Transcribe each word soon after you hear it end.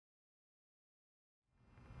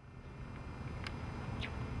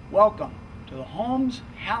Welcome to the Holmes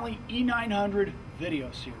Halley E-900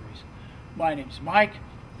 video series. My name is Mike,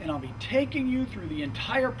 and I'll be taking you through the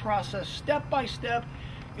entire process step by step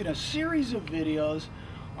in a series of videos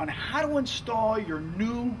on how to install your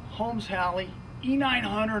new Holmes Halley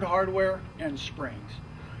E-900 hardware and springs.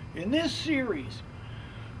 In this series,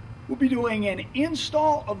 we'll be doing an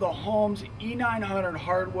install of the Holmes E-900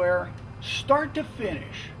 hardware start to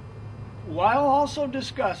finish, while also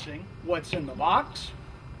discussing what's in the box,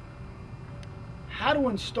 how to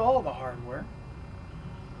install the hardware,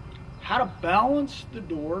 how to balance the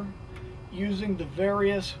door using the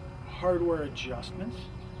various hardware adjustments,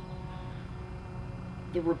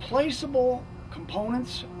 the replaceable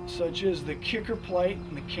components such as the kicker plate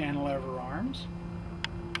and the cantilever arms,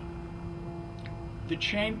 the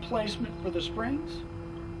chain placement for the springs,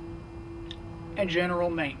 and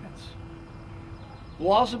general maintenance.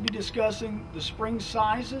 We'll also be discussing the spring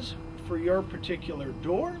sizes for your particular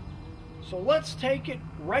door. So let's take it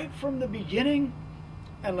right from the beginning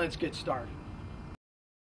and let's get started.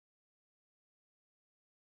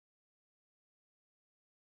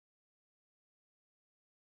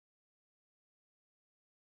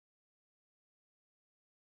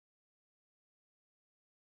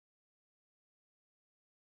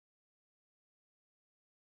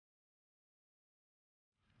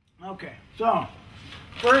 Okay, so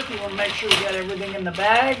first we want to make sure we got everything in the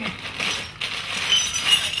bag.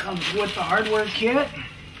 Comes with the hardware kit.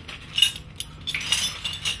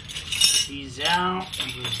 These out.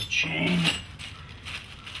 Here's the chain.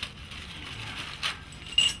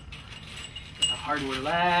 The hardware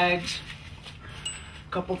lags.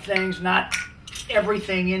 A couple things. Not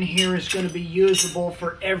everything in here is going to be usable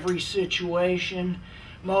for every situation.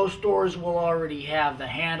 Most doors will already have the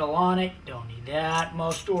handle on it. Don't need that.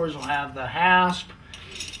 Most doors will have the hasp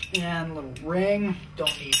and little ring.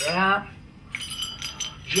 Don't need that.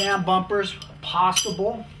 Jam bumpers,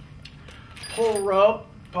 possible. Pull rope,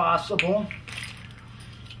 possible.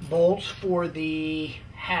 Bolts for the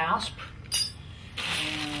hasp.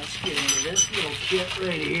 And let's get into this little kit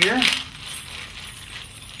right here.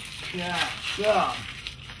 Okay, so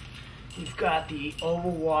we've got the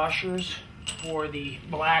oval washers for the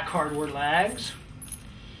black hardware lags.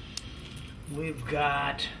 We've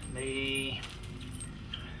got the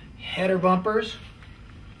header bumpers.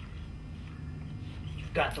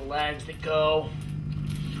 Got the lags that go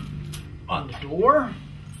on the door,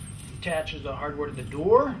 attaches the hardware to the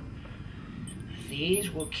door.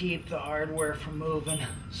 These will keep the hardware from moving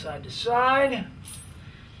side to side.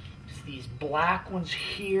 These black ones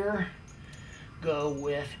here go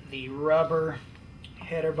with the rubber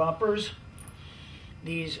header bumpers.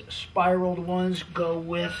 These spiraled ones go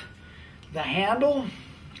with the handle.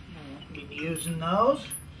 I won't be using those.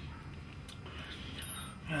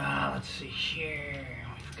 Let's see here.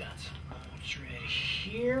 We've got some bolts right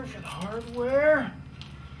here for the hardware.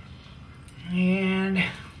 And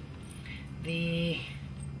the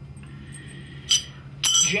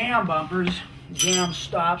jam bumpers, jam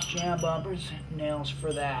stops, jam bumpers, nails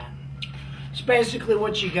for that. It's basically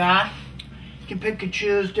what you got. You can pick and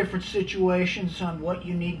choose different situations on what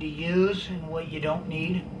you need to use and what you don't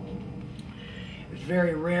need. It's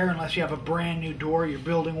very rare, unless you have a brand new door, you're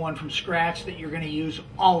building one from scratch, that you're going to use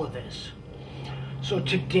all of this. So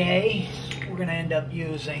today, we're going to end up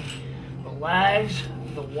using the lags,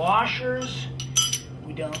 the washers.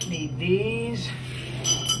 We don't need these.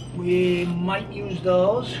 We might use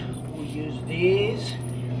those. We'll use these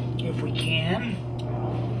if we can.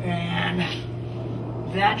 And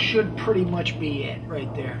that should pretty much be it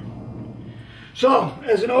right there. So,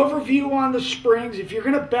 as an overview on the springs, if you're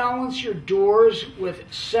going to balance your doors with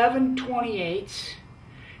 7/28,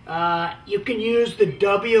 you can use the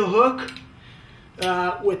W hook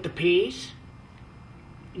with the piece.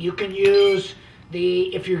 You can use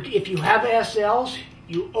the, if you have SLs,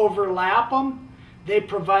 you overlap them. They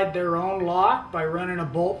provide their own lock by running a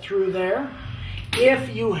bolt through there.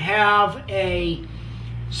 If you have a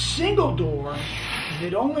single door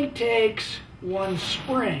that only takes one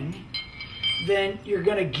spring, then you're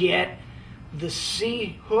going to get the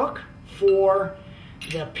C hook for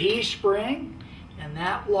the P spring, and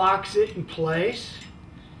that locks it in place.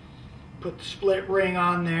 Put the split ring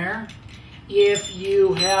on there. If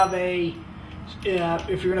you have if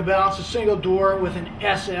you're going to balance a single door with an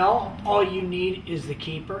SL, all you need is the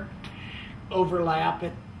keeper. Overlap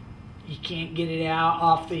it. You can't get it out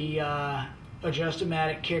off the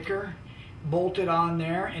adjust-o-matic kicker. Bolt it on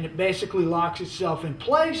there, and it basically locks itself in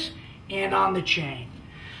place and on the chain.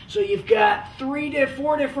 So you've got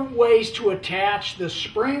 4 different ways to attach the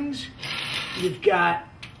springs. You've got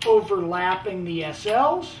overlapping the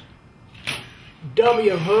SLs.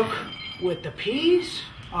 W hook with the P's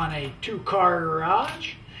on a 2-car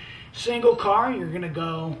garage. Single car, you're going to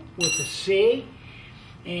go with the C,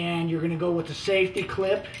 and you're going to go with the safety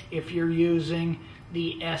clip if you're using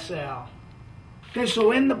the SL. Okay,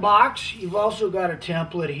 so in the box, you've also got a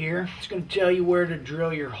template here. It's going to tell you where to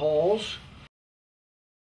drill your holes.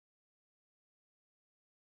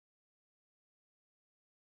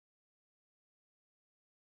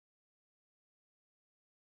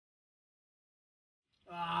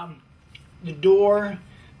 The door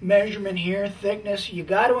measurement here, thickness, you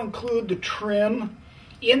got to include the trim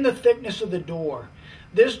in the thickness of the door.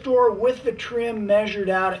 This door with the trim measured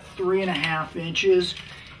out at 3.5 inches.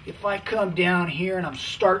 If I come down here and I'm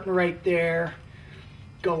starting right there,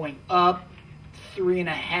 going up 3.5,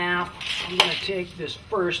 I'm going to take this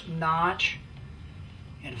first notch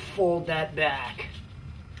and fold that back.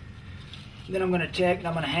 Then I'm going to take and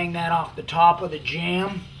I'm going to hang that off the top of the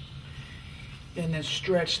jamb, and then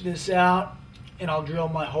stretch this out, and I'll drill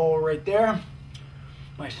my hole right there,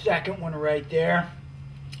 my second one right there.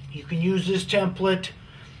 You can use this template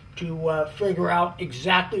to figure out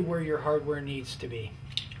exactly where your hardware needs to be.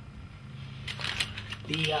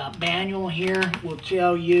 The manual here will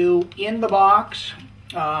tell you in the box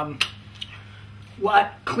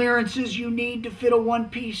what clearances you need to fit a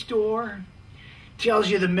one-piece door. Tells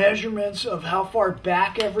you the measurements of how far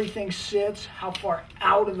back everything sits, how far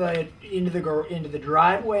out of into the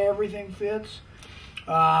driveway everything fits.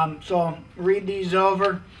 So read these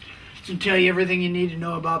over. It's going to tell you everything you need to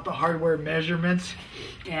know about the hardware measurements,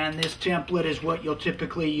 and this template is what you'll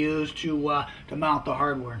typically use to mount the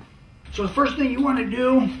hardware. So the first thing you want to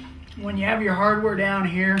do when you have your hardware down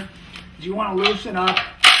here is you want to loosen up.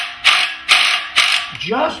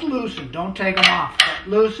 Just loosen, don't take them off, but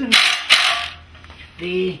loosen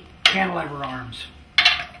the cantilever arms.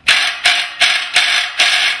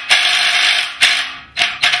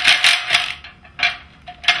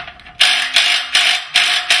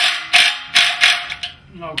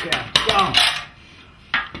 Okay, so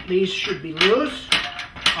these should be loose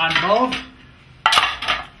on both.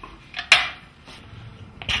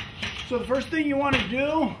 So the first thing you want to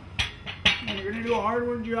do when you're going to do a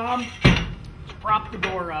hardware job is prop the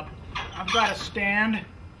door up. I've got a stand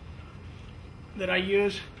that I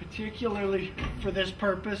use particularly for this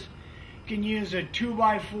purpose. You can use a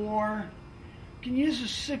 2x4, you can use a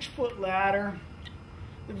 6-foot ladder.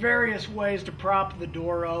 The various ways to prop the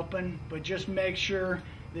door open, but just make sure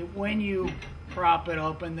that when you prop it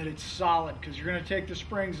open that it's solid, because you're going to take the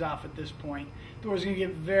springs off at this point. The door's going to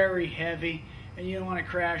get very heavy and you don't want it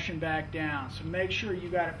crashing back down. So make sure you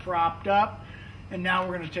got it propped up, and now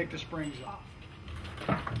we're going to take the springs off.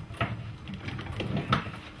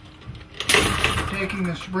 Taking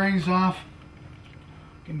the springs off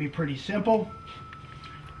can be pretty simple.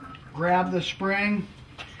 Grab the spring,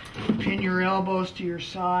 pin your elbows to your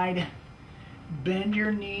side, bend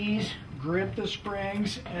your knees, grip the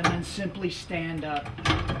springs, and then simply stand up.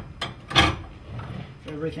 If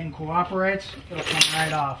everything cooperates, it'll come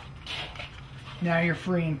right off. Now you're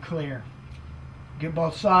free and clear. Get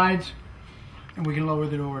both sides, and we can lower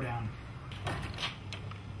the door down.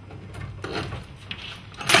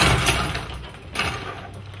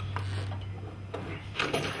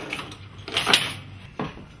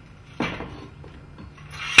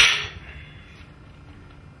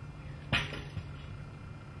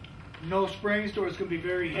 No springs, door is going to be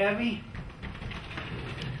very heavy.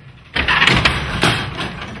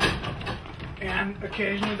 And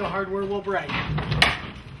occasionally the hardware will break.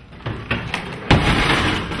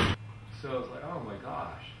 So it's like, oh my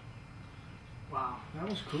gosh. Wow, that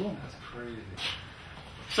was cool. That's crazy.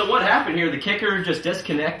 So what happened here? The kicker just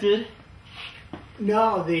disconnected?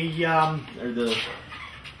 No, the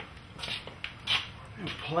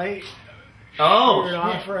plate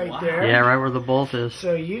off right there. Yeah, right where the bolt is.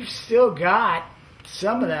 So you've still got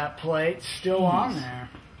some of that plate still on there.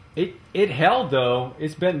 It held though.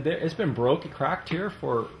 It's been broken, cracked here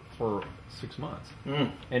for 6 months,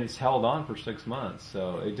 and it's held on for 6 months.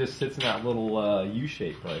 So it just sits in that little U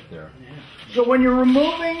shape right there. Yeah. So when you're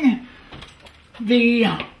removing the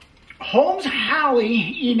Holmes Halley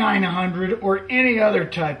E-900 or any other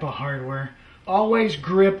type of hardware, always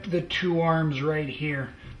grip the two arms right here.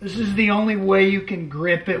 This is the only way you can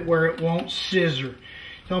grip it where it won't scissor.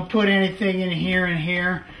 Don't put anything in here and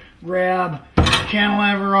here. Grab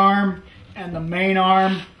cantilever arm and the main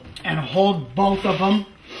arm and hold both of them,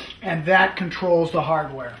 and that controls the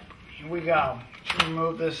hardware. Here we go. Let's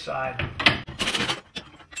remove this side.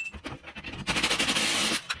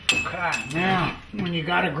 Okay, now when you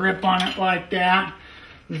got a grip on it like that,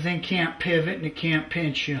 the thing can't pivot and it can't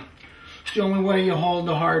pinch you. It's the only way you hold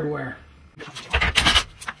the hardware.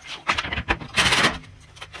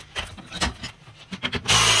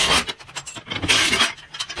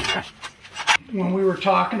 When we were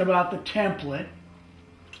talking about the template,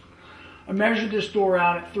 I measured this door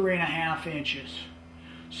out at 3.5 inches.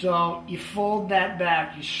 So you fold that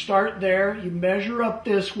back. You start there, you measure up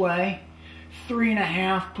this way.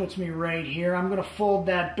 3.5 puts me right here. I'm going to fold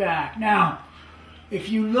that back. Now, if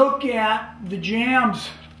you look at the jambs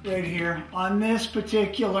right here on this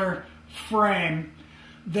particular frame,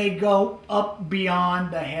 they go up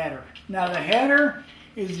beyond the header. Now the header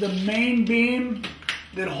is the main beam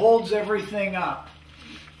that holds everything up.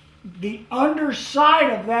 The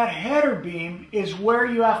underside of that header beam is where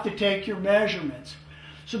you have to take your measurements.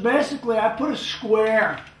 So basically I put a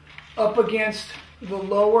square up against the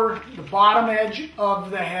bottom edge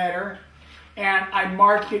of the header, and I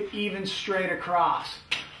marked it even straight across.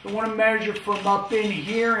 I want to measure from up in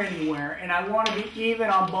here anywhere, and I want to be even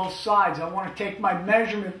on both sides. I want to take my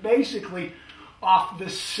measurement basically off the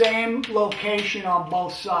same location on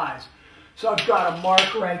both sides. So I've got a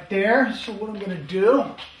mark right there. So what I'm going to do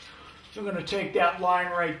is I'm going to take that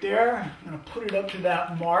line right there. I'm going to put it up to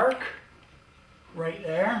that mark right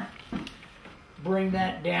there. Bring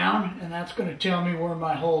that down, and that's going to tell me where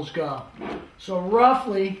my holes go. So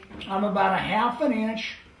roughly, I'm about 1/2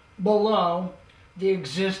 inch below the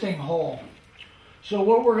existing hole. So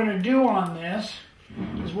what we're going to do on this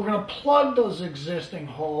is we're going to plug those existing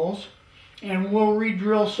holes, and we'll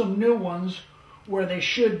re-drill some new ones where they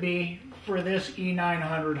should be for this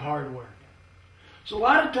E-900 hardware. So a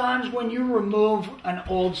lot of times when you remove an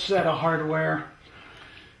old set of hardware,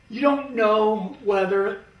 you don't know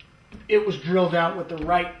whether it was drilled out with the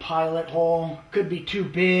right pilot hole. Could be too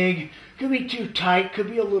big, could be too tight, could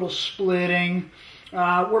be a little splitting.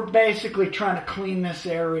 We're basically trying to clean this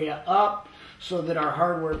area up so that our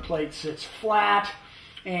hardware plate sits flat.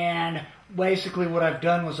 And basically what I've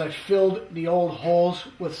done was I filled the old holes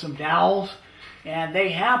with some dowels, and they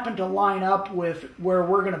happen to line up with where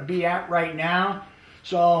we're going to be at right now.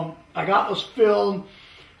 So I got those filled.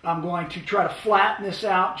 I'm going to try to flatten this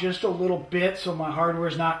out just a little bit so my hardware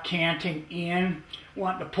is not canting in.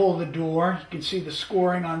 Wanting to pull the door. You can see the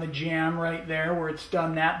scoring on the jamb right there where it's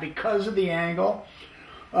done that because of the angle.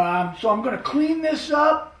 So I'm going to clean this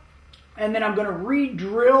up, and then I'm going to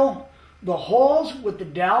re-drill the holes with the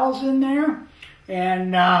dowels in there,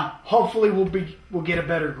 and hopefully we'll get a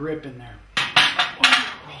better grip in there.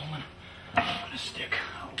 Rolling. I'm going to stick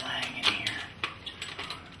a lang in here,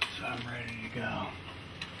 so I'm ready to go.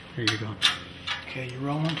 Here you go. Okay, you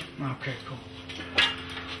rolling? Okay, cool.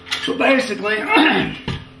 So basically,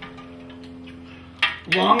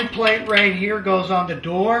 long plate right here goes on the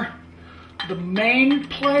door. The main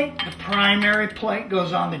plate, the primary plate,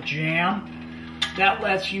 goes on the jamb. That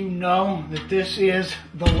lets you know that this is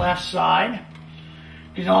the left side.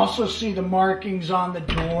 You can also see the markings on the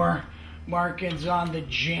door, markings on the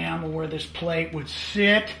jamb where this plate would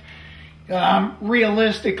sit.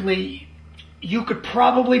 Realistically, you could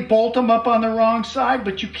probably bolt them up on the wrong side,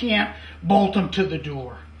 but you can't bolt them to the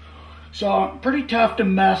door. So pretty tough to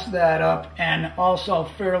mess that up, and also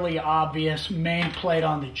fairly obvious. Main plate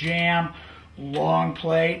on the jamb, long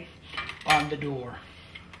plate on the door.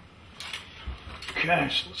 Okay,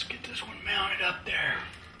 so let's get this one mounted up there.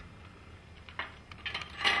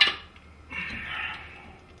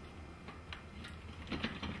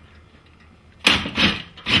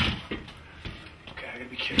 Okay, I gotta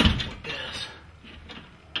be careful with this,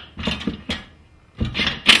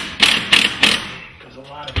 because a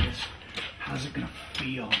lot of this, how's it gonna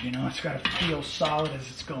feel? You know, it's gotta feel solid as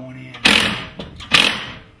it's going in.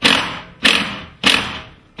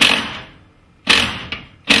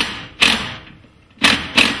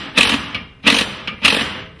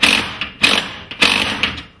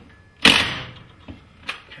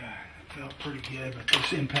 Felt pretty good, but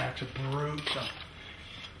this impact's a brute, so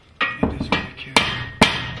it doesn't get careful.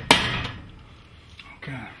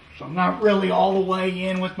 Okay, so I'm not really all the way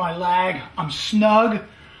in with my lag. I'm snug,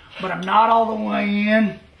 but I'm not all the way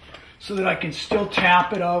in, so that I can still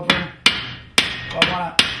tap it over if I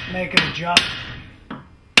want to make an adjustment.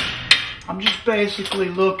 I'm just basically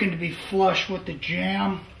looking to be flush with the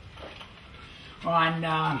jamb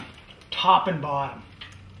on top and bottom.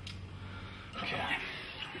 Okay.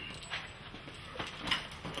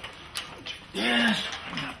 This,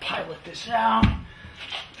 I'm going to pilot this out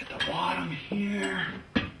at the bottom here.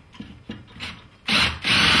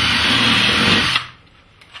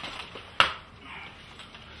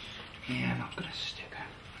 And I'm going to stick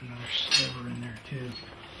another sliver in there too.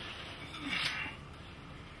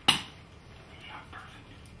 Not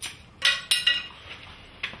perfect.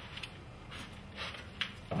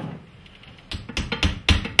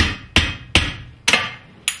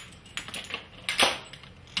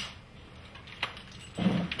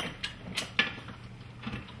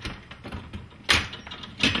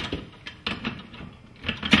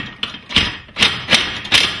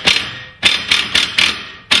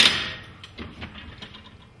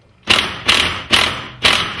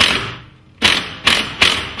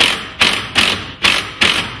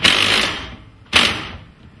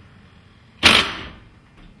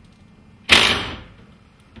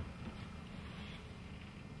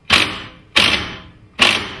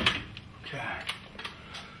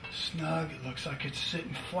 snug. It looks like it's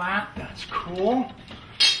sitting flat. That's cool.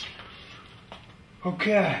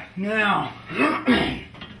 Okay, now,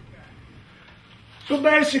 so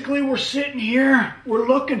basically we're sitting here. We're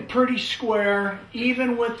looking pretty square,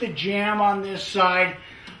 even with the jamb on this side.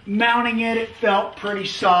 Mounting it, it felt pretty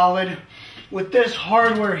solid. With this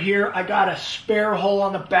hardware here, I got a spare hole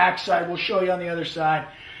on the back side. We'll show you on the other side.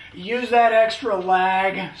 Use that extra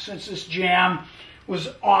lag since this jamb was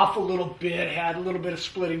off a little bit, had a little bit of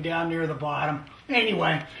splitting down near the bottom.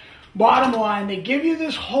 Anyway, bottom line, they give you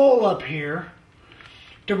this hole up here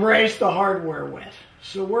to brace the hardware with.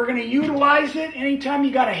 So we're going to utilize it anytime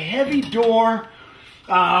you got a heavy door.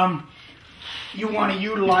 You want to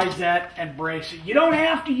utilize that and brace it. You don't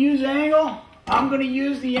have to use angle. I'm going to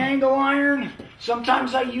use the angle iron.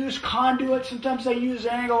 Sometimes I use conduit. Sometimes I use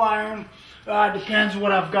angle iron. Depends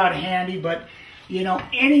what I've got handy. But, you know,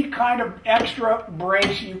 any kind of extra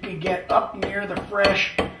brace you can get up near the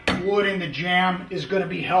fresh wood in the jamb is going to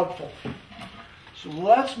be helpful. So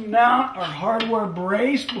let's mount our hardware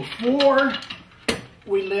brace before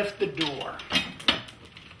we lift the door.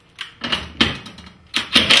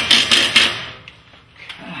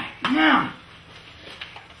 Now,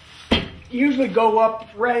 usually go up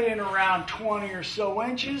right in around 20 or so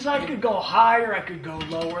inches. I could go higher, I could go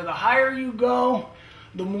lower. The higher you go,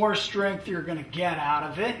 the more strength you're going to get out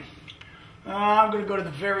of it. I'm going to go to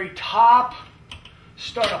the very top,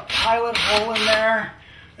 start a pilot hole in there,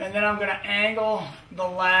 and then I'm going to angle the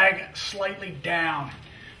lag slightly down,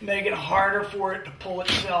 make it harder for it to pull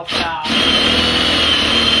itself out.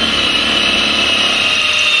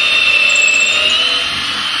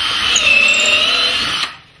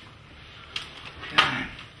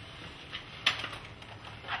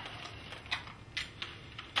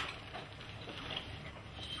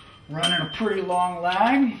 Running a pretty long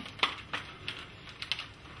lag.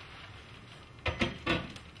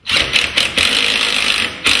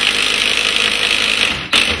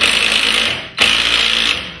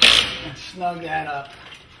 And snug that up.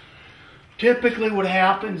 Typically what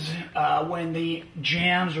happens when the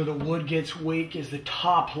jambs or the wood gets weak is the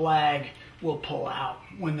top lag will pull out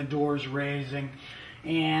when the door is raising.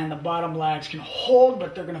 And the bottom lags can hold,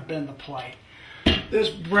 but they're going to bend the plate. This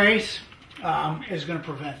brace is going to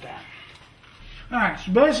prevent that. Alright,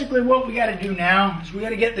 so basically what we got to do now is we got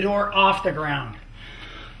to get the door off the ground.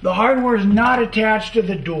 The hardware is not attached to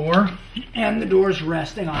the door, and the door is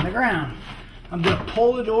resting on the ground. I'm going to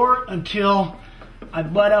pull the door until I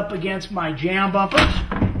butt up against my jamb bumpers,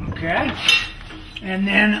 okay? And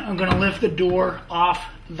then I'm going to lift the door off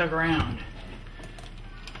the ground.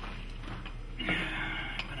 I'm going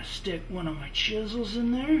to stick one of my chisels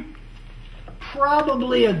in there.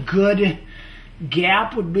 Probably a good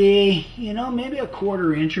gap would be, you know, maybe a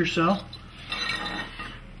 1/4 inch or so.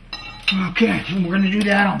 Okay, and we're going to do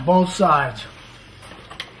that on both sides.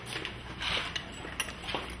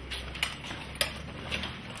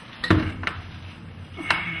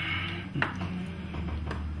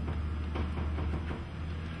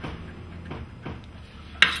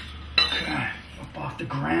 Okay, up off the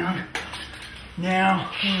ground. Now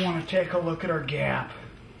we want to take a look at our gap.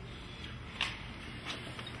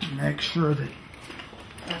 Make sure that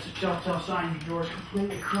that's a telltale sign your door is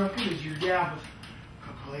completely crooked, is your gap is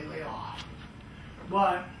completely off.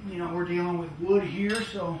 But, you know, we're dealing with wood here,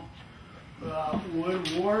 so wood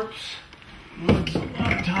warps. Wood a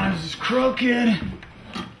lot of times is crooked.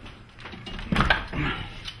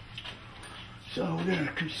 So we're going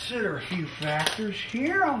to consider a few factors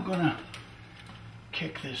here. I'm going to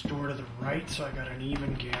kick this door to the right so I got an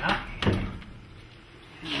even gap.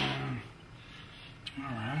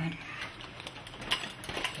 Alright.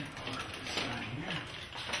 Take a look at this side here.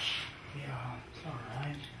 Yeah, it's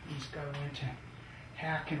alright. This guy went to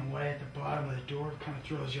hacking away at the bottom of the door. Kind of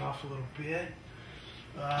throws you off a little bit.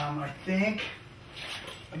 I think,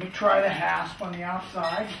 let me try the hasp on the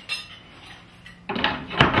outside. Kind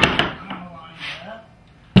of line that.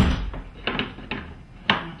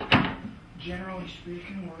 Generally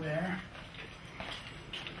speaking, we're there.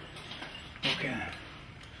 Okay.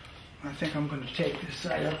 I think I'm going to take this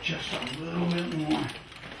side up just a little bit more.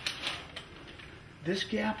 This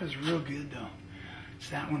gap is real good though. It's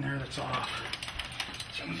that one there that's off.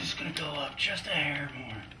 So I'm just going to go up just a hair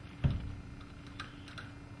more.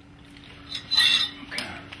 Okay.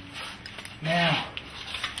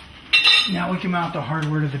 Now we can mount the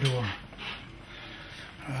hardware to the door.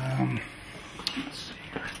 Let's see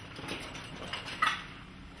here.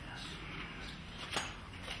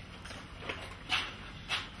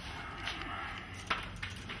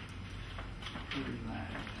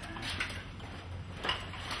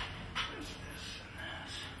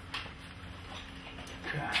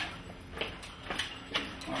 Okay.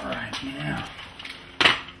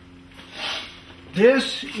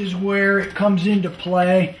 this is where it comes into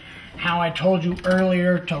play, how I told you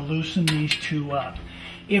earlier to loosen these two up.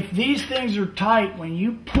 If these things are tight, when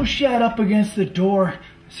you push that up against the door,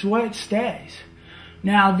 that's the way it stays.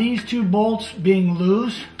 Now, these two bolts being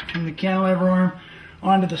loose from the cantilever arm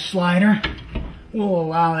onto the slider will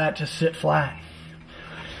allow that to sit flat.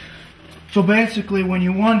 So basically, when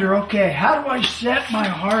you wonder, okay, how do I set my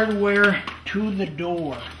hardware to the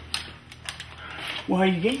door? Well,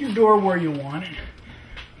 you get your door where you want it.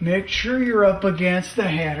 Make sure you're up against the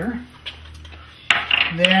header.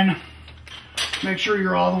 Then make sure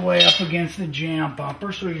you're all the way up against the jam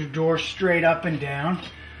bumper so your door's straight up and down.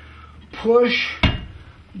 Push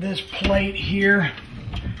this plate here,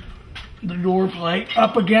 the door plate,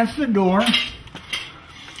 up against the door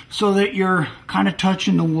so that you're kind of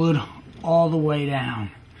touching the wood all the way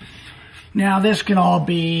down. Now this can all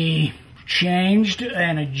be changed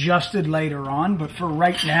and adjusted later on, but for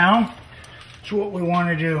right now, it's what we want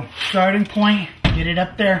to do. Starting point, get it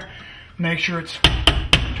up there, make sure it's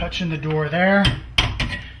touching the door there,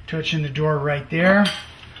 touching the door right there.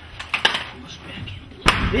 Pull this back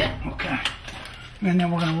in a little bit, okay. And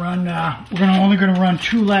then we're gonna run, only gonna run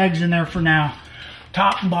 2 legs in there for now,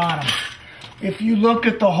 top and bottom. If you look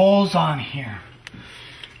at the holes on here,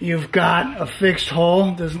 you've got a fixed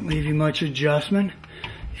hole, doesn't leave you much adjustment.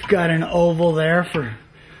 You've got an oval there for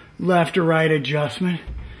left or right adjustment,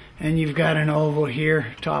 and you've got an oval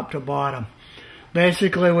here, top to bottom.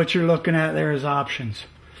 Basically what you're looking at there is options.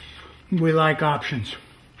 We like options.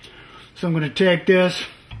 So I'm going to take this.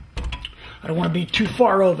 I don't want to be too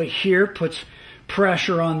far over here, puts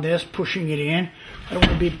pressure on this, pushing it in. I don't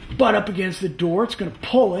want to be butt up against the door, it's going to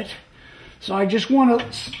pull it. So I just want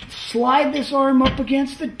to slide this arm up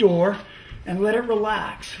against the door and let it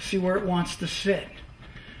relax, see where it wants to sit,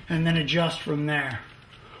 and then adjust from there.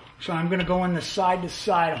 So I'm going to go in the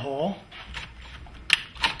side-to-side hole.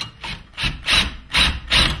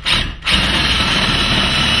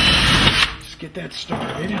 Let's get that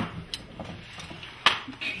started. Okay.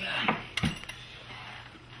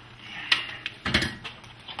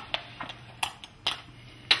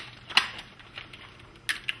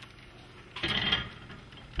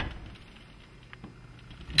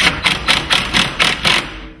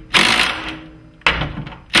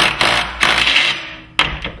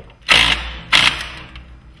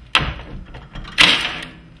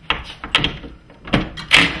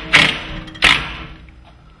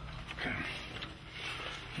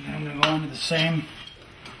 Same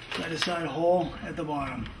side-to-side hole at the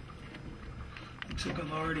bottom. Looks like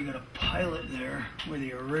I've already got a pilot there where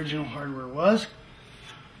the original hardware was.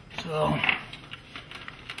 So,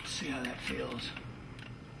 let's see how that feels.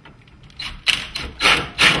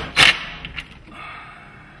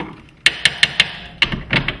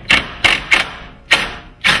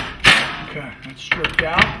 Okay, that's stripped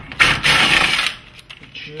out. We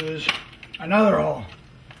choose another hole.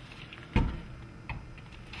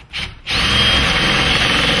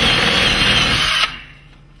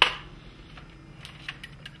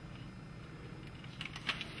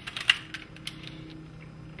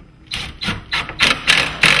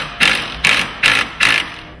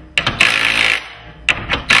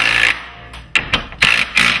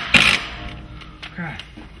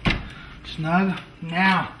 Snug.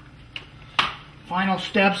 Now, final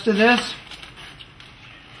steps to this.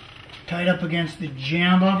 Tight up against the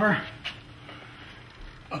jam bumper.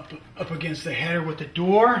 Up against the header with the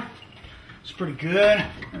door. It's pretty good.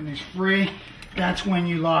 Everything's free. That's when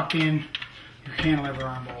you lock in your cantilever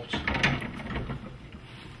arm bolts.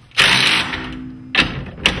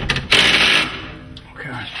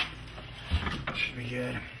 Okay. Should be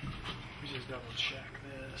good. Let me just double check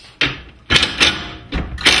this.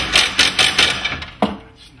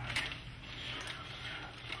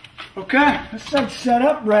 Okay, this thing's set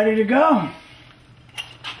up, ready to go.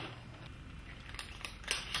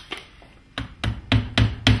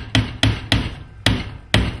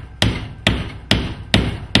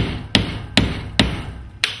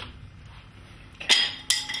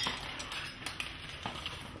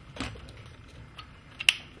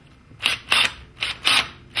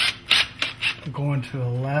 I'm going to the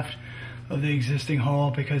left of the existing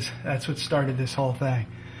hole because that's what started this whole thing.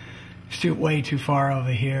 It's way too far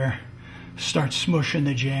over here. Start smushing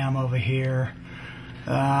the jam over here.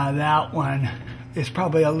 That one is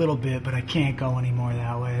probably a little bit, but I can't go anymore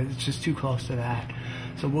that way. It's just too close to that.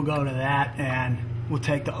 So we'll go to that and we'll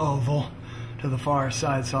take the oval to the far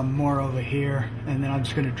side, so I'm more over here. And then I'm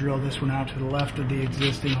just going to drill this one out to the left of the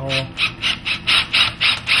existing hole.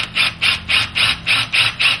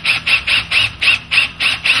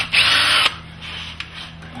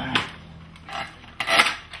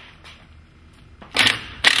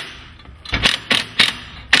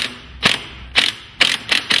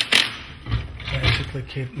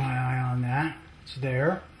 definitely keep my eye on that. It's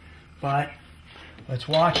there, but let's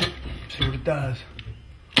watch it, see what it does.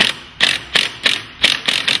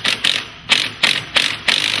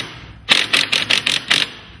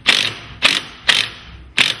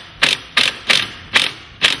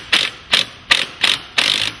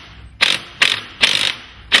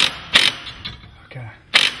 Okay,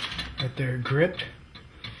 right there, gripped.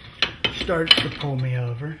 Starts to pull me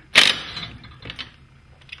over.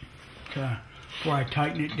 Okay, before I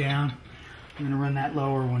tighten it down, I'm going to run that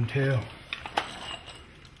lower one too.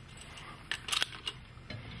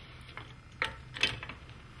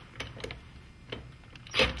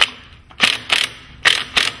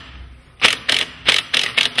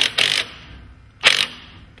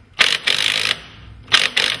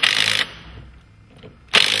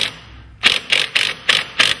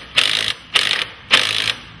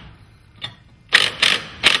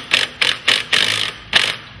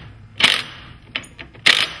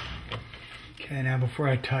 Okay, now before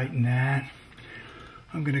I tighten that,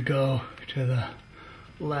 I'm going to go to the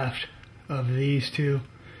left of these two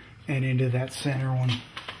and into that center one.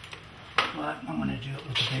 But I'm going to do it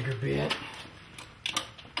with a bigger bit.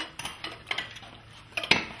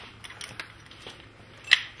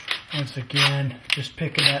 Once again, just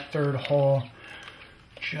picking that third hole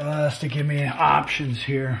just to give me options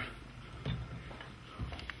here. I'm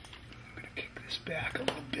going to kick this back a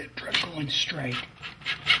little bit, try going straight.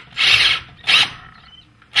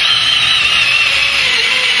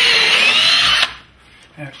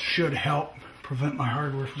 That should help prevent my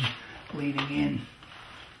hardware from leaning in.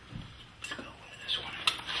 Let's go with this one.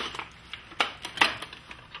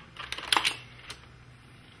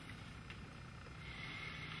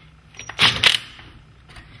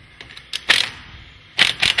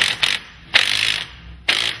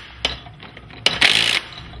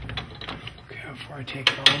 Okay, before I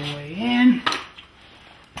take it all the way in,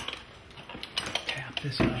 tap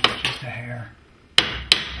this up just a hair.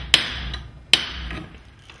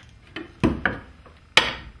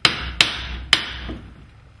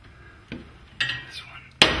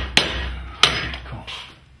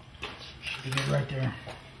 Right there.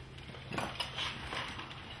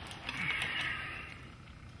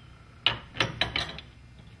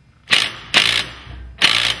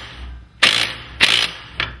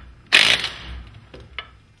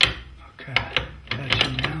 Okay,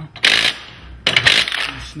 touching now.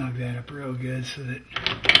 Snug that up real good so that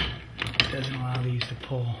it doesn't allow these to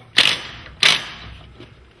pull.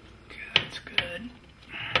 Okay, that's good.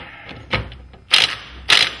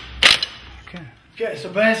 Okay. Okay,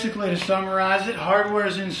 so basically to summarize it, hardware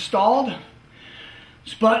is installed,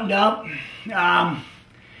 it's buttoned up,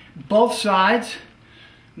 both sides,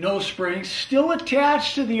 no springs, still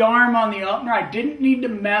attached to the arm on the opener. I didn't need to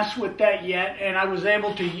mess with that yet, and I was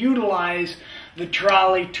able to utilize the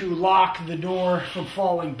trolley to lock the door from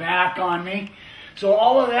falling back on me. So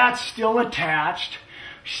all of that's still attached.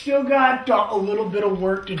 Still got a little bit of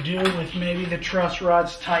work to do with maybe the truss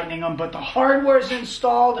rods, tightening them, but the hardware is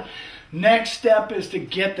installed. Next step is to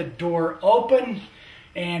get the door open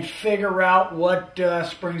and figure out what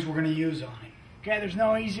springs we're going to use on it. Okay, there's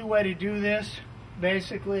no easy way to do this.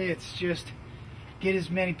 Basically, it's just get as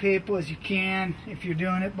many people as you can if you're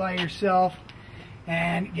doing it by yourself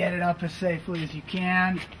and get it up as safely as you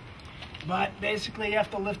can. But basically, you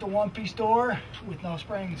have to lift a one-piece door with no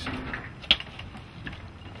springs.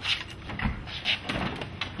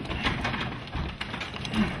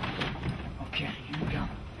 Okay, here we go.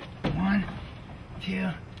 1, 2,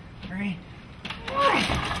 3.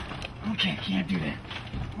 Okay, can't do that.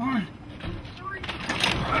 1, 3.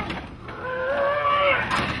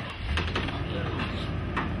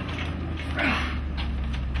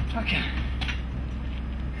 Okay.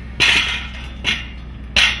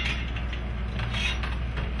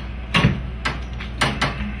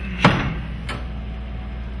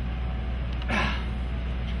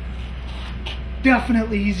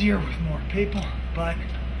 Definitely easier with more people, but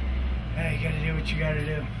hey, you gotta do what you gotta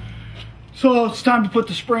do. So it's time to put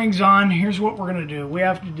the springs on. Here's what we're gonna do. We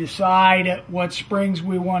have to decide what springs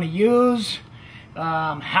we want to use,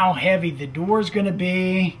 how heavy the door is gonna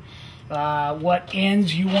be, what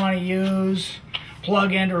ends you want to use,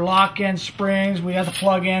 plug end or lock end springs. We have the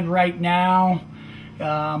plug end right now.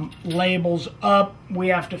 Labels up. We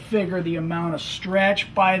have to figure the amount of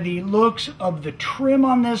stretch by the looks of the trim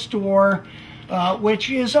on this door, which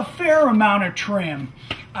is a fair amount of trim.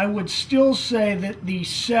 I would still say that the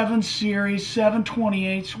 7 Series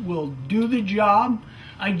 7/28 will do the job.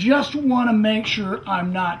 I just want to make sure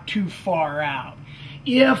I'm not too far out.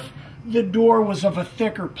 If the door was of a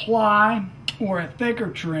thicker ply or a thicker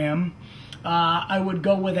trim, I would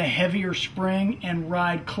go with a heavier spring and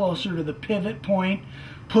ride closer to the pivot point,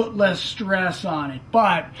 put less stress on it.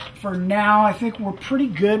 But for now, I think we're pretty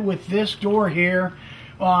good with this door here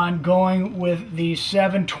on going with the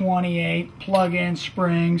 7/28 plug-in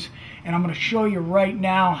springs. And I'm going to show you right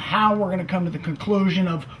now how we're going to come to the conclusion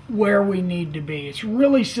of where we need to be. It's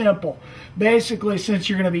really simple. Basically, since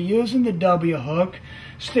you're going to be using the W hook,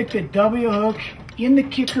 stick the W hook in the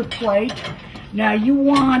kicker plate. Now you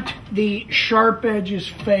want the sharp edges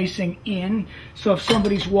facing in, so if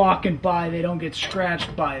somebody's walking by, they don't get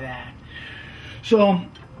scratched by that. So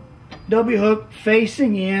W hook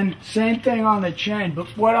facing in, same thing on the chain. But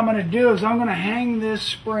what I'm going to do is I'm going to hang this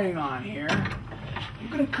spring on here. I'm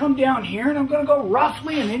going to come down here and I'm going to go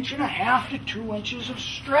roughly 1.5 to 2 inches of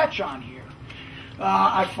stretch on here.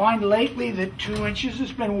 I find lately that 2 inches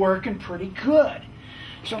has been working pretty good.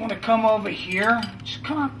 So I'm going to come over here, just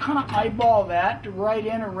kind of eyeball that to right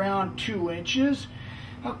in around 2 inches.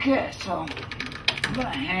 Okay, so I'm going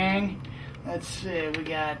to hang, let's see, we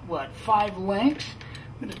got, what, 5 links.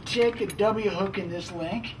 I'm going to take a W hook in this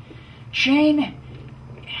link. Chain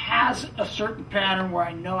has a certain pattern where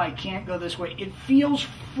I know I can't go this way. It feels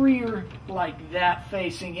freer like that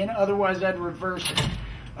facing in, otherwise I'd reverse it.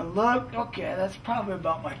 And look, okay, that's probably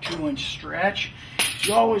about my 2-inch stretch.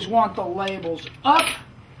 You always want the labels up.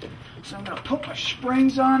 So I'm going to put my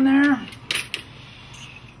springs on there,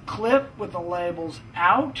 clip with the labels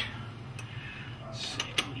out. Let's see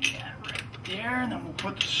what we got right there, and then we'll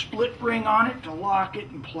put the split ring on it to lock it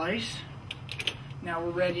in place. Now we're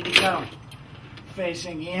ready to go.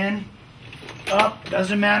 Facing in, up,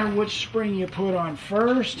 doesn't matter which spring you put on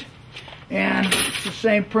first. And it's the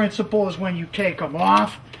same principle as when you take them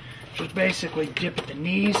off. Just basically dip at the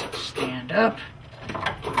knees, stand up,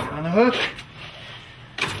 put it on the hook.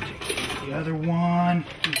 The other one.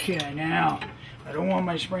 Okay, now I don't want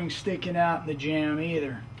my springs sticking out in the jam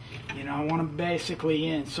either. You know, I want them basically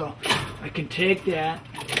in. So I can take that,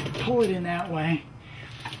 pull it in that way,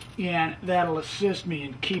 and that'll assist me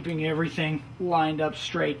in keeping everything lined up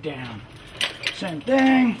straight down. Same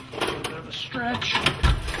thing, a little bit of a stretch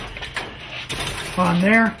on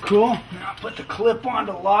there. Cool. Now put the clip on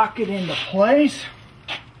to lock it into place.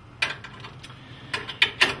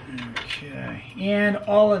 Okay, and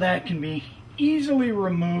all of that can be easily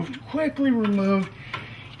removed, quickly removed,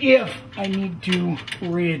 if I need to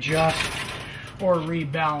readjust or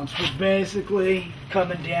rebalance. But basically,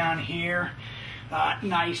 coming down here,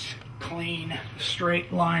 nice, clean,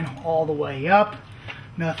 straight line all the way up.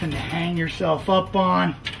 Nothing to hang yourself up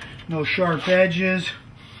on. No sharp edges.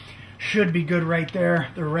 Should be good right there.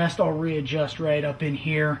 The rest I'll readjust right up in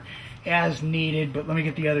here as needed. But let me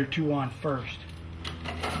get the other two on first.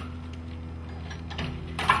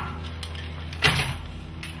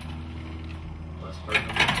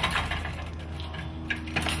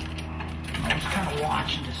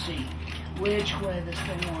 Watching to see which way this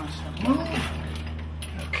thing wants to move.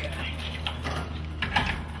 Okay.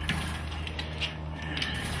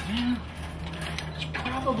 Yeah, it's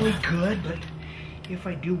probably good, but if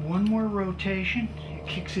I do one more rotation, it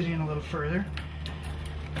kicks it in a little further.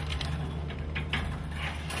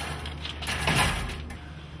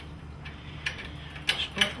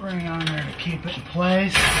 Split ring on there to keep it in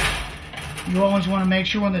place. You always want to make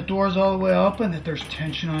sure when the door's all the way open that there's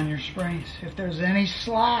tension on your springs. If there's any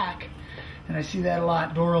slack, and I see that a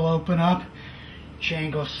lot, door will open up, chain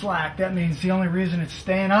goes slack. That means the only reason it's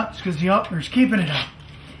staying up is because the opener's keeping it up.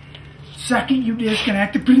 Second you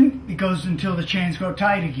disconnect it goes until the chains go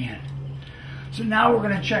tight again. So now we're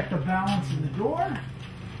going to check the balance of the door.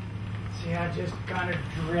 See how it just kind of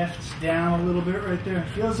drifts down a little bit right there. It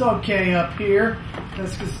feels okay up here.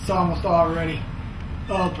 That's because it's almost already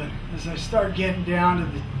open. As I start getting down to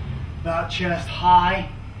the about chest high,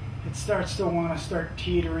 it starts to want to start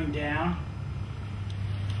teetering down.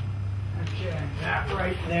 Okay, that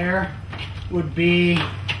right there would be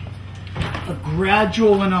a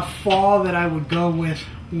gradual enough fall that I would go with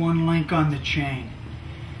one link on the chain.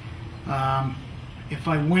 If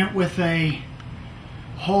I went with a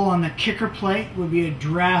hole on the kicker plate, it would be a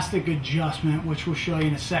drastic adjustment, which we'll show you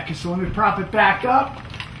in a second. So let me prop it back up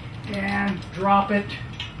and drop it.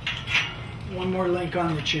 One more link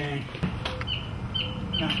on the chain.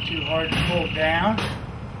 Not too hard to pull down.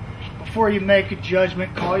 Before you make a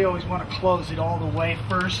judgment call, you always want to close it all the way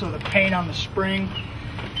first so the paint on the spring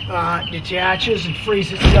detaches and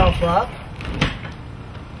frees itself up.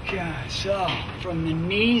 Okay, so from the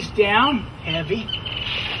knees down, heavy.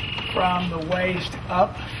 From the waist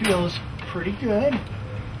up, feels pretty good.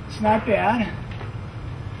 It's not bad.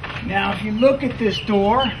 Now if you look at this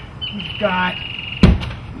door, we've got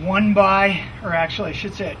 1 by, or actually I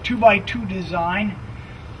should say a 2 by 2 design.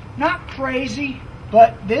 Not crazy,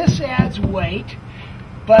 but this adds weight.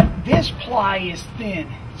 But this ply is thin.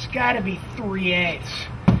 It's got to be 3/8.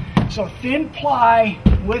 So thin ply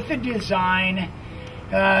with the design.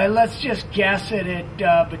 Let's just guess it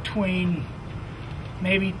at between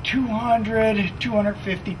maybe 200,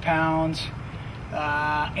 250 pounds.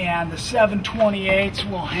 And the 7/28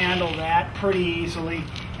 will handle that pretty easily.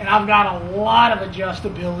 And I've got a lot of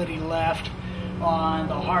adjustability left on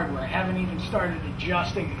the hardware. I haven't even started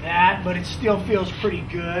adjusting that, but it still feels pretty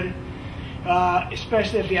good.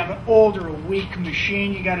 Especially if you have an older, weak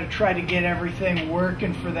machine, you got to try to get everything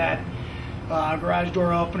working for that garage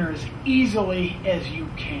door opener as easily as you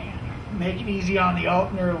can. Make it easy on the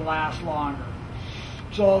opener to last longer.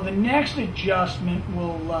 So the next adjustment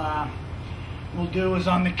we'll do is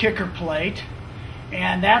on the kicker plate,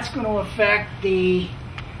 and that's going to affect the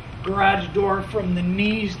garage door from the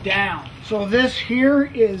knees down. So this here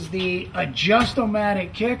is the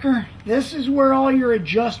adjust-o-matic kicker. This is where all your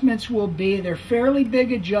adjustments will be. They're fairly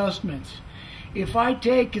big adjustments. If I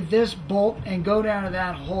take this bolt and go down to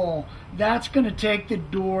that hole, that's going to take the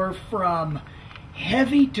door from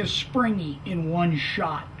heavy to springy in one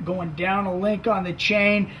shot. Going down a link on the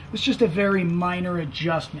chain, it's just a very minor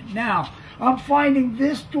adjustment. Now, I'm finding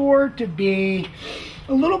this door to be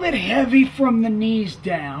a little bit heavy from the knees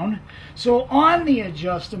down. So on the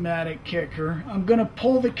adjust-o-matic kicker, I'm going to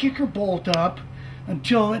pull the kicker bolt up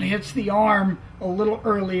until it hits the arm a little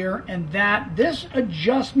earlier, and this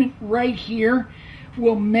adjustment right here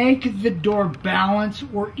will make the door balance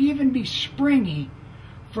or even be springy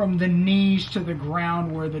from the knees to the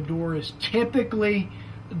ground, where the door is typically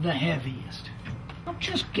the heaviest. I'm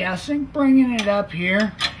just guessing, bringing it up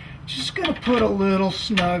here. Just going to put a little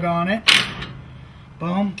snug on it.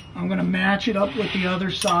 Boom. I'm going to match it up with the other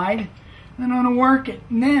side. And I'm going to work it.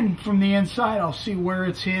 And then from the inside, I'll see where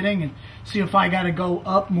it's hitting and see if I got to go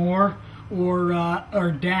up more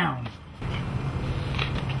or down.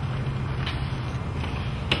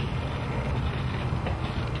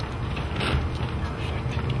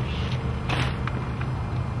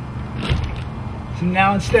 So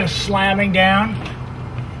now instead of slamming down,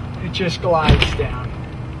 it just glides down.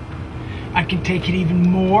 I can take it even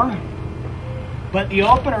more, but the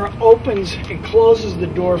opener opens and closes the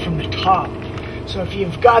door from the top. So if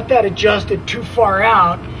you've got that adjusted too far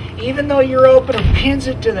out, even though your opener pins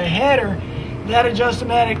it to the header, that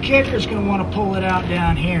adjust-o-matic kicker is going to want to pull it out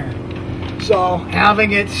down here. So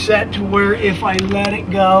having it set to where if I let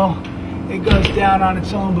it go, it goes down on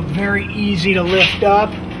its own, but very easy to lift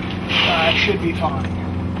up. It should be fine.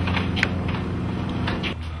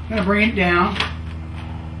 I'm going to bring it down,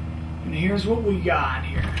 and here's what we got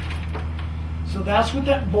here. So that's what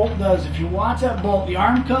that bolt does. If you watch that bolt, the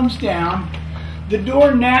arm comes down. The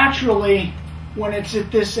door naturally, when it's at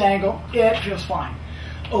this angle, it feels fine.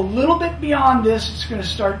 A little bit beyond this, it's going to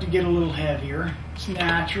start to get a little heavier. It's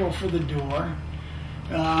natural for the door.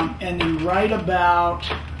 And then right about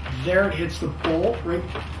there, it hits the bolt right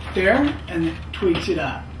there, and it tweaks it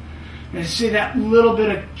up. And see that little bit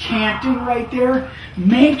of canting right there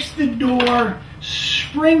makes the door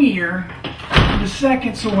springier in a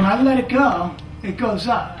second, so when I let it go, it goes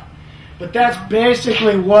up. But that's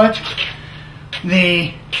basically what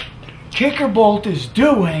the kicker bolt is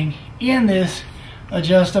doing in this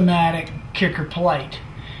adjust-o-matic kicker plate.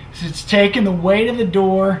 So it's taking the weight of the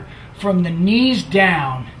door from the knees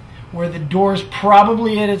down, where the door is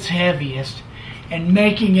probably at its heaviest, and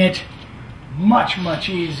making it much, much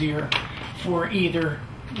easier for either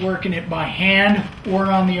working it by hand or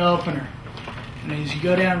on the opener. And as you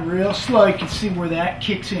go down real slow, you can see where that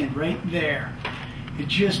kicks in, right there. It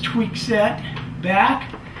just tweaks that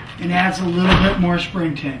back and adds a little bit more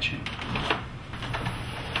spring tension.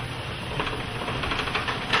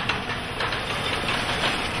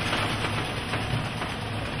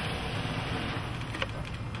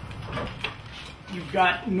 You've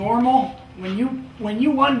got normal. When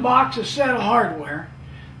you unbox a set of hardware,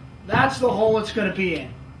 that's the hole it's going to be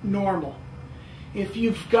in, normal. If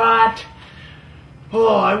you've got,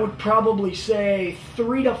 I would probably say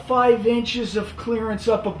 3 to 5 inches of clearance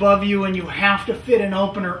up above you, and you have to fit an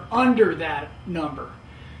opener under that number,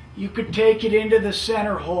 you could take it into the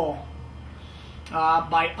center hole.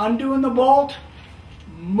 By undoing the bolt,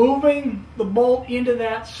 moving the bolt into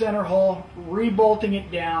that center hole, rebolting it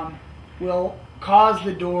down will cause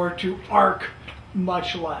the door to arc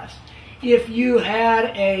much less. If you had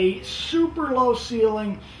a super low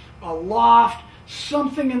ceiling, a loft,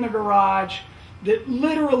 something in the garage that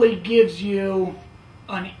literally gives you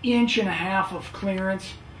 1.5 inches of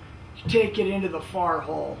clearance, you take it into the far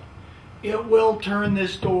hole it will turn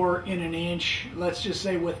this door in an inch. Let's just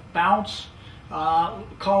say with bounce, call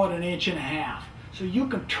it 1.5 inches. So you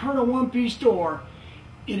can turn a one-piece door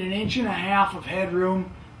in 1.5 inches of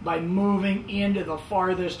headroom by moving into the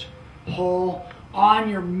farthest hole on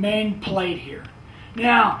your main plate here.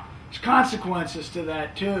 Now, there's consequences to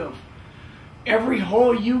that too. Every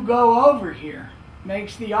hole you go over here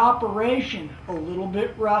makes the operation a little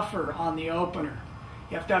bit rougher on the opener.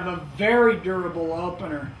 You have to have a very durable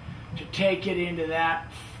opener to take it into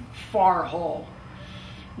that far hole.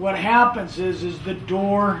 What happens is the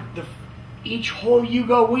door, each hole you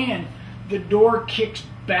go in, the door kicks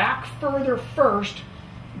back further first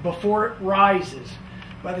before it rises.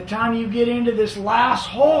 By the time you get into this last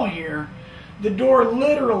hole here, the door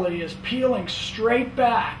literally is peeling straight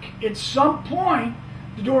back. At some point,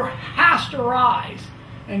 the door has to rise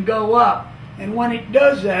and go up. And when it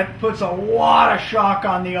does that, it puts a lot of shock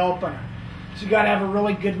on the opener. So you got to have a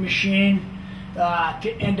really good machine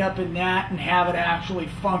to end up in that and have it actually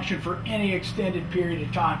function for any extended period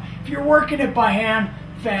of time. If you're working it by hand,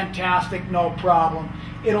 fantastic, no problem.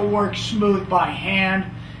 It'll work smooth by hand.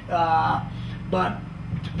 But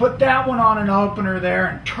to put that one on an opener there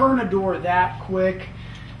and turn a door that quick,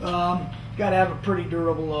 you got to have a pretty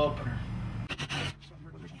durable opener.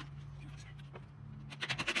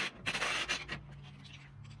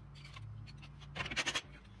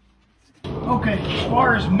 Okay, as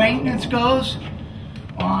far as maintenance goes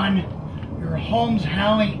on your Holmes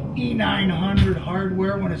E-900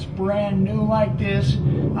 hardware when it's brand new like this,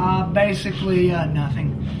 basically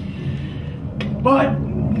nothing. But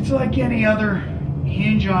it's like any other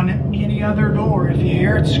hinge on any other door. If you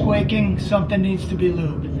hear it squeaking, something needs to be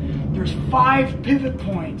lubed. There's 5 pivot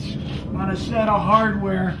points on a set of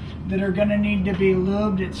hardware that are going to need to be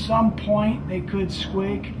lubed. At some point they could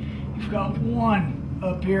squeak. You've got one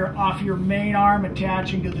up here off your main arm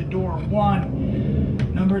attaching to the door.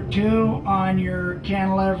 1. Number 2 on your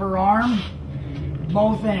cantilever arm,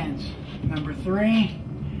 both ends. Number 3.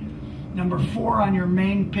 Number 4 on your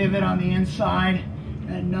main pivot on the inside.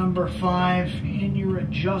 And number 5 in your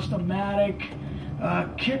adjustomatic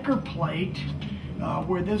kicker plate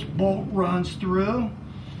where this bolt runs through.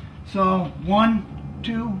 So 1,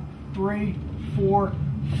 2, 3, 4,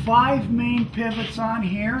 5 main pivots on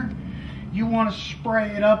here. You want to spray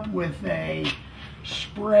it up with a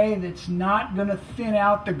spray that's not going to thin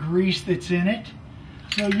out the grease that's in it.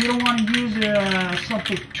 So you don't want to use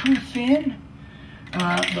something too thin.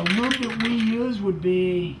 The lube that we use would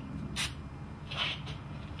be,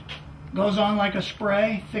 goes on like a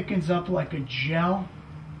spray, thickens up like a gel,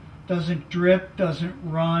 doesn't drip, doesn't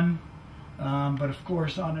run. But of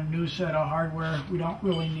course on a new set of hardware we don't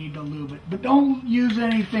really need to lube it. But don't use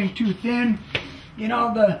anything too thin. You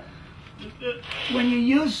know, when you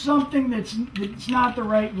use something that's not the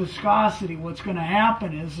right viscosity, what's going to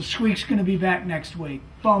happen is the squeak's going to be back next week.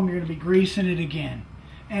 Boom, you're going to be greasing it again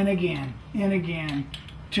and again and again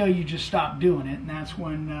until you just stop doing it. And that's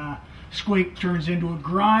when squeak turns into a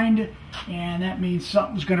grind, and that means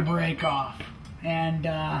something's going to break off. And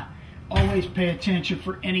always pay attention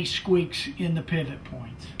for any squeaks in the pivot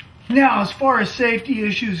points. Now, as far as safety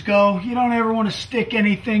issues go, you don't ever want to stick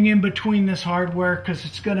anything in between this hardware because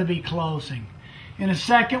it's going to be closing. In a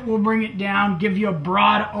second, we'll bring it down, give you a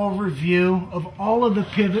broad overview of all of the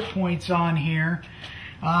pivot points on here.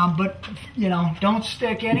 But, you know, don't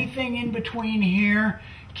stick anything in between here.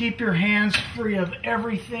 Keep your hands free of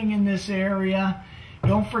everything in this area.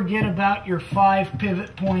 Don't forget about your 5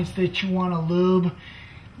 pivot points that you want to lube.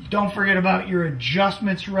 Don't forget about your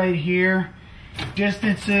adjustments right here.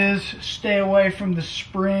 Distances, stay away from the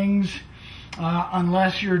springs.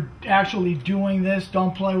 Unless you're actually doing this,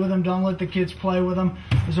 don't play with them. Don't let the kids play with them.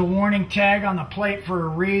 There's a warning tag on the plate for a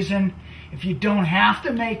reason. If you don't have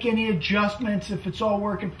to make any adjustments, if it's all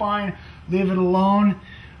working fine, leave it alone.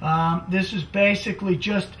 This is basically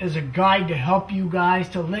just as a guide to help you guys,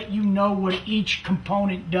 to let you know what each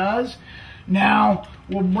component does. Now,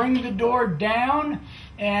 we'll bring the door down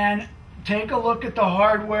and take a look at the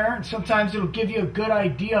hardware, and sometimes it'll give you a good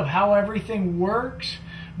idea of how everything works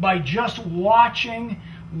by just watching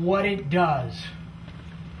what it does.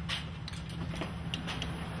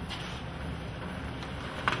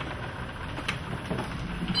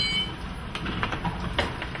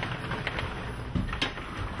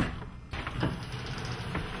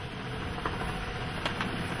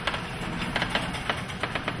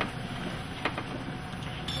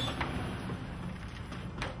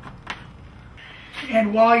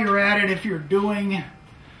 And while you're at it, if you're doing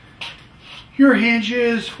your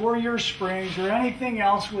hinges or your springs or anything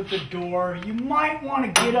else with the door, you might want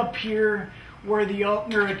to get up here where the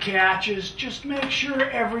opener attaches. Just make sure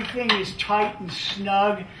everything is tight and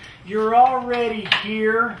snug. You're already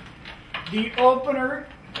here. The opener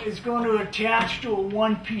is going to attach to a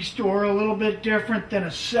one-piece door a little bit different than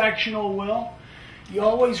a sectional will. You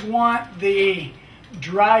always want the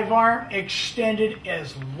drive arm extended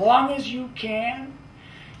as long as you can.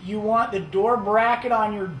 You want the door bracket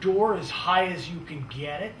on your door as high as you can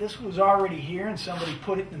get it. This was already here and somebody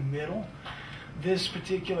put it in the middle. This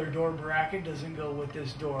particular door bracket doesn't go with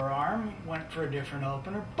this door arm. It went for a different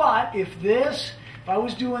opener. But if I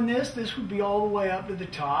was doing this, this would be all the way up to the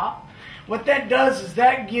top. What that does is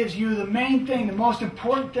that gives you the main thing, the most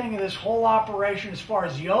important thing of this whole operation as far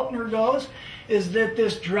as the opener goes, is that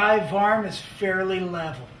this drive arm is fairly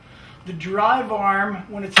level. The drive arm,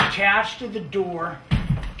 when it's attached to the door,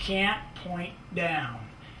 can't point down.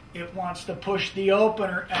 It wants to push the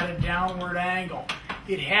opener at a downward angle.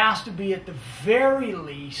 It has to be at the very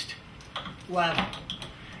least level.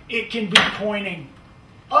 It can be pointing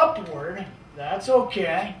upward, that's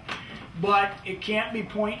okay, but it can't be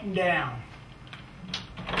pointing down.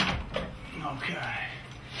 Okay,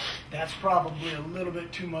 that's probably a little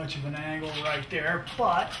bit too much of an angle right there,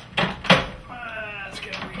 but let's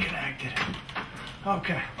get it reconnected.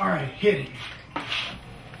 Okay, all right, hit it.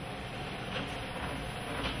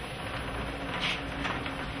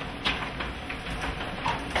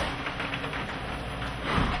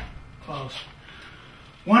 Close.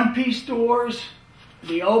 One-piece doors,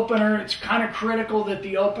 the opener, it's kind of critical that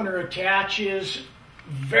the opener attaches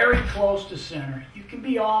very close to center. You can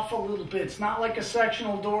be off a little bit. It's not like a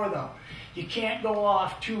sectional door though. You can't go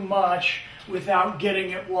off too much without getting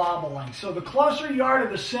it wobbling. So the closer you are to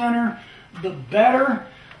the center, the better.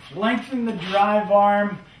 Lengthen the drive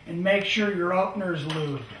arm and make sure your opener is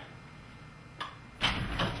lubed.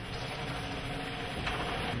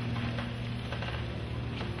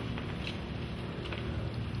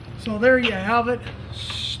 So there you have it,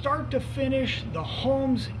 start to finish, the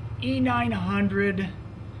Holmes E-900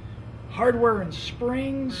 hardware and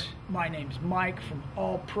springs. My name's Mike from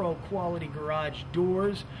All Pro Quality Garage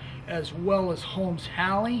Doors, as well as Holmes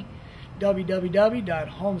Halley.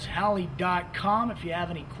 www.holmeshalley.com. If you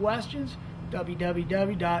have any questions,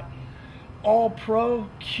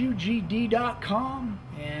 www.allproqgd.com,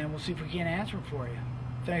 and we'll see if we can answer them for you.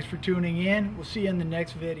 Thanks for tuning in. We'll see you in the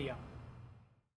next video.